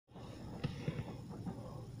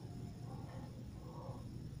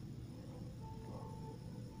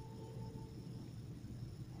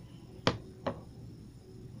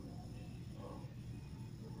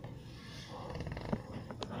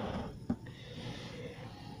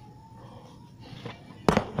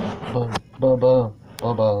bum, bum, bum,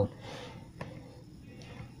 bum, bum.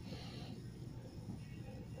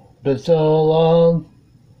 Been so long,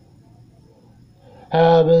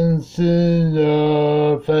 haven't seen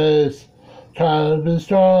your face. Trying to be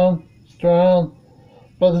strong, strong,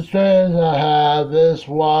 but the strength I have is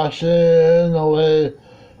washing away. It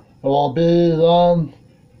won't be long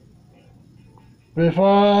before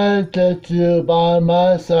I get you by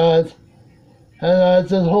my side, and I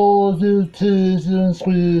just hold you, tease you, and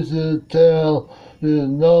squeeze you till you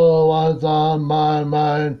know what's on my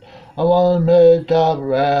mind. I wanna make up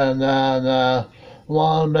right now, now.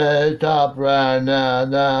 Wanna make up right now,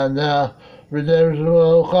 now, now. Redemption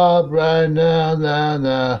will up right now, now,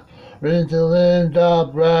 now. Ready to lift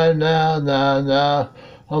up right now, now, now.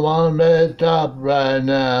 I wanna make up right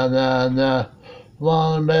now, now, now.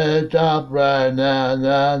 Wanna make up right now,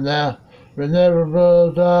 now, now. We never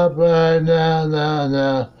broke up right now, now,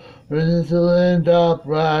 now. Ready to lift up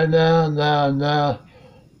right now, now, now.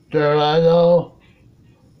 Sure I know.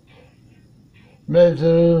 Maybe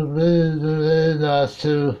to be us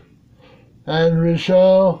too. And we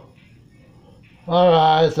show our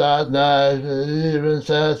eyes at night. It even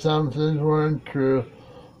said some things weren't true.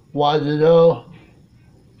 Why'd you know?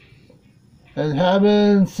 And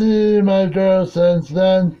haven't seen my girl since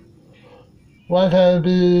then. Why can't it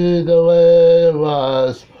be the way it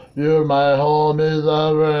was? You're my homie,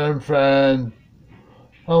 lover, and friend.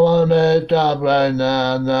 I wanna make up right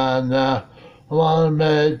now, now, now. I wanna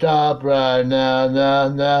make up right now, now,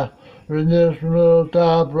 now. We just moved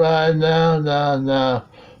up right now, now, now.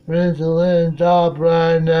 We need to link up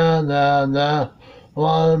right now, now, now. I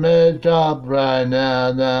wanna make up right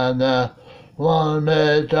now, now, now. I wanna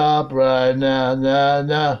make up right now, now,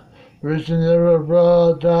 now. Reaching the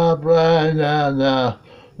road up right now, now.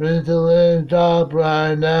 We need to link up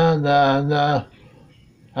right now, now, now.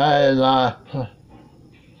 I lie.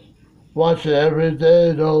 Watch it every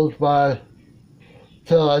day goes by,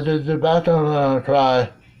 till I get you back and I'm gonna cry.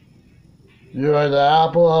 You are the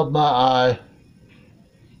apple of my eye.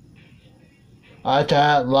 I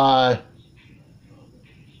can't lie.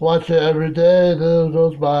 Watch it every day that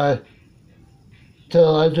goes by,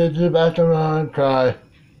 till I get you back and I'm gonna cry.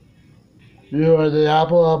 You are the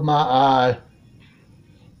apple of my eye.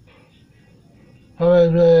 I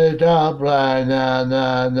wanna make up right now,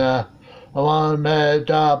 now, now. I wanna make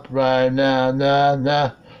up right now, now,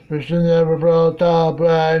 now. We should never broke up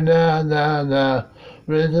right now, now, now.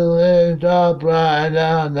 We should linked up right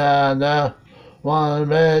now, now, now. Wanna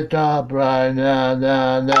make up right now,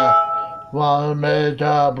 now, now. Wanna make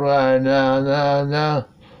up right now, now, now.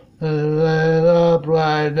 Linked up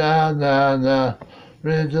right now, now, now.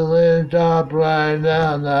 We should linked up right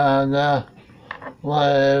now, now, now.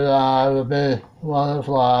 Wanna fly with me, wanna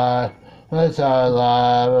fly. Let's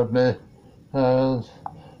fly with me.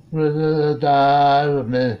 Ready to die with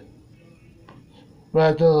me.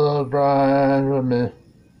 Ready to grind with me.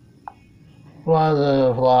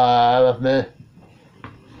 Wanna fly with me.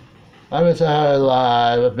 I'm inside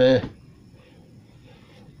lie with me.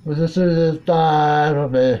 With the sweetest die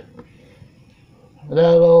with me.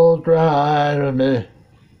 That old grind with me.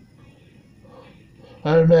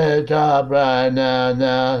 I made up right now,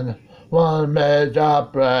 now. Wanna make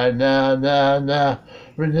up right now, now, now.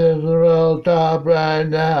 We need to roll up right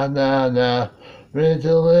now, now, now. We need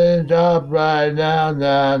to link up right now,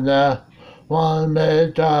 now, now. Wanna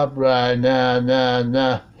make up right now, now,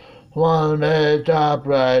 now. Wanna make up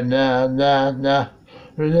right now, now, now.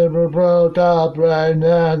 We never broke up right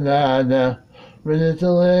now, now, now. We need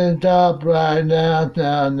to link up right now,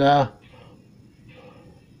 now, now.